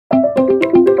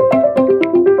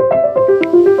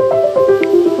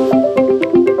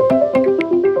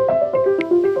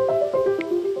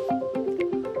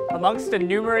Amongst the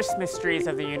numerous mysteries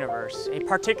of the universe, a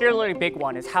particularly big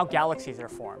one is how galaxies are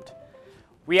formed.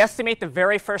 We estimate the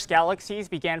very first galaxies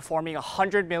began forming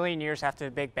 100 million years after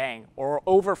the Big Bang, or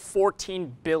over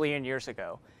 14 billion years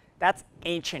ago. That's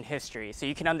ancient history, so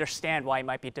you can understand why it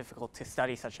might be difficult to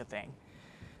study such a thing.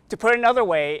 To put it another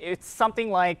way, it's something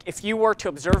like if you were to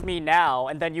observe me now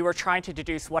and then you were trying to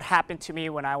deduce what happened to me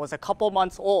when I was a couple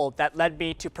months old that led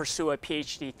me to pursue a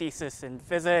PhD thesis in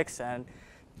physics and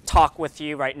talk with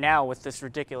you right now with this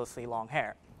ridiculously long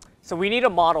hair. So we need to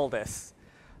model this.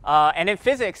 And in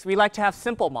physics, we like to have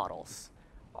simple models.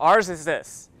 Ours is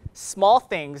this. Small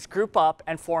things group up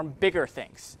and form bigger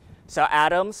things. So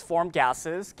atoms form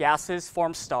gases, gases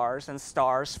form stars, and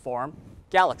stars form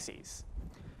galaxies.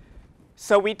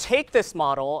 So we take this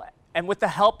model, and with the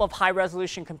help of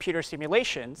high-resolution computer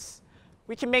simulations,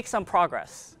 we can make some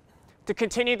progress. To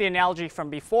continue the analogy from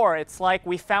before, it's like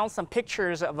we found some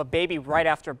pictures of a baby right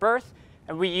after birth,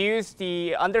 and we used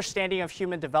the understanding of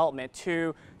human development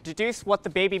to deduce what the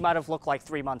baby might have looked like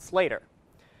 3 months later.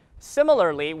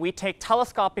 Similarly, we take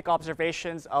telescopic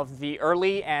observations of the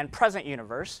early and present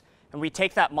universe, and we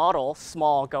take that model,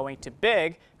 small going to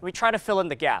big, and we try to fill in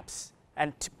the gaps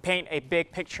and to paint a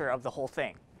big picture of the whole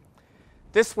thing.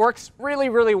 This works really,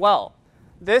 really well.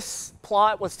 This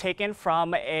plot was taken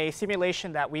from a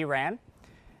simulation that we ran.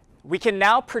 We can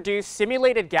now produce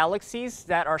simulated galaxies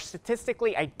that are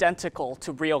statistically identical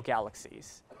to real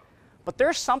galaxies. But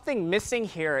there's something missing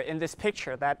here in this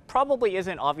picture that probably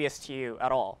isn't obvious to you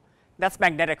at all. That's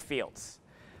magnetic fields.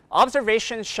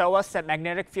 Observations show us that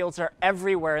magnetic fields are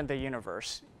everywhere in the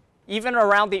universe. Even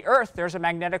around the Earth, there's a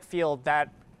magnetic field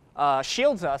that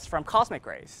shields us from cosmic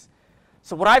rays.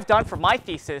 So what I've done for my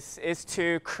thesis is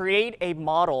to create a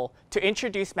model to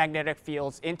introduce magnetic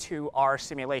fields into our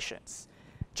simulations.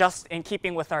 Just in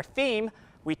keeping with our theme,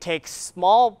 we take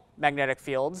small magnetic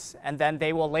fields, and then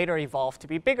they will later evolve to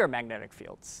be bigger magnetic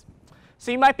fields.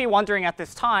 So you might be wondering at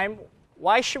this time,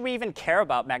 why should we even care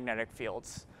about magnetic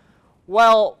fields?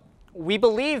 Well, we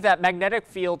believe that magnetic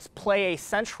fields play a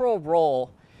central role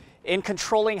in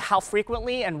controlling how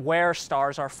frequently and where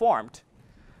stars are formed.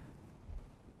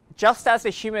 Just as the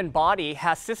human body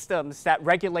has systems that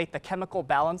regulate the chemical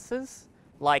balances,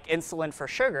 like insulin for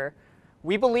sugar,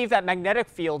 we believe that magnetic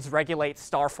fields regulate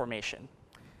star formation.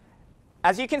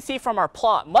 As you can see from our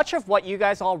plot, much of what you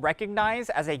guys all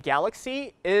recognize as a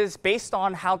galaxy is based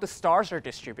on how the stars are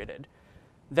distributed.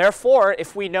 Therefore,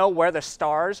 if we know where the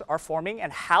stars are forming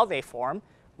and how they form,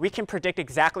 we can predict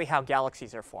exactly how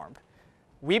galaxies are formed.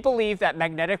 We believe that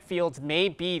magnetic fields may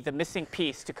be the missing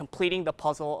piece to completing the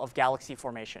puzzle of galaxy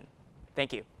formation.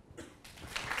 Thank you.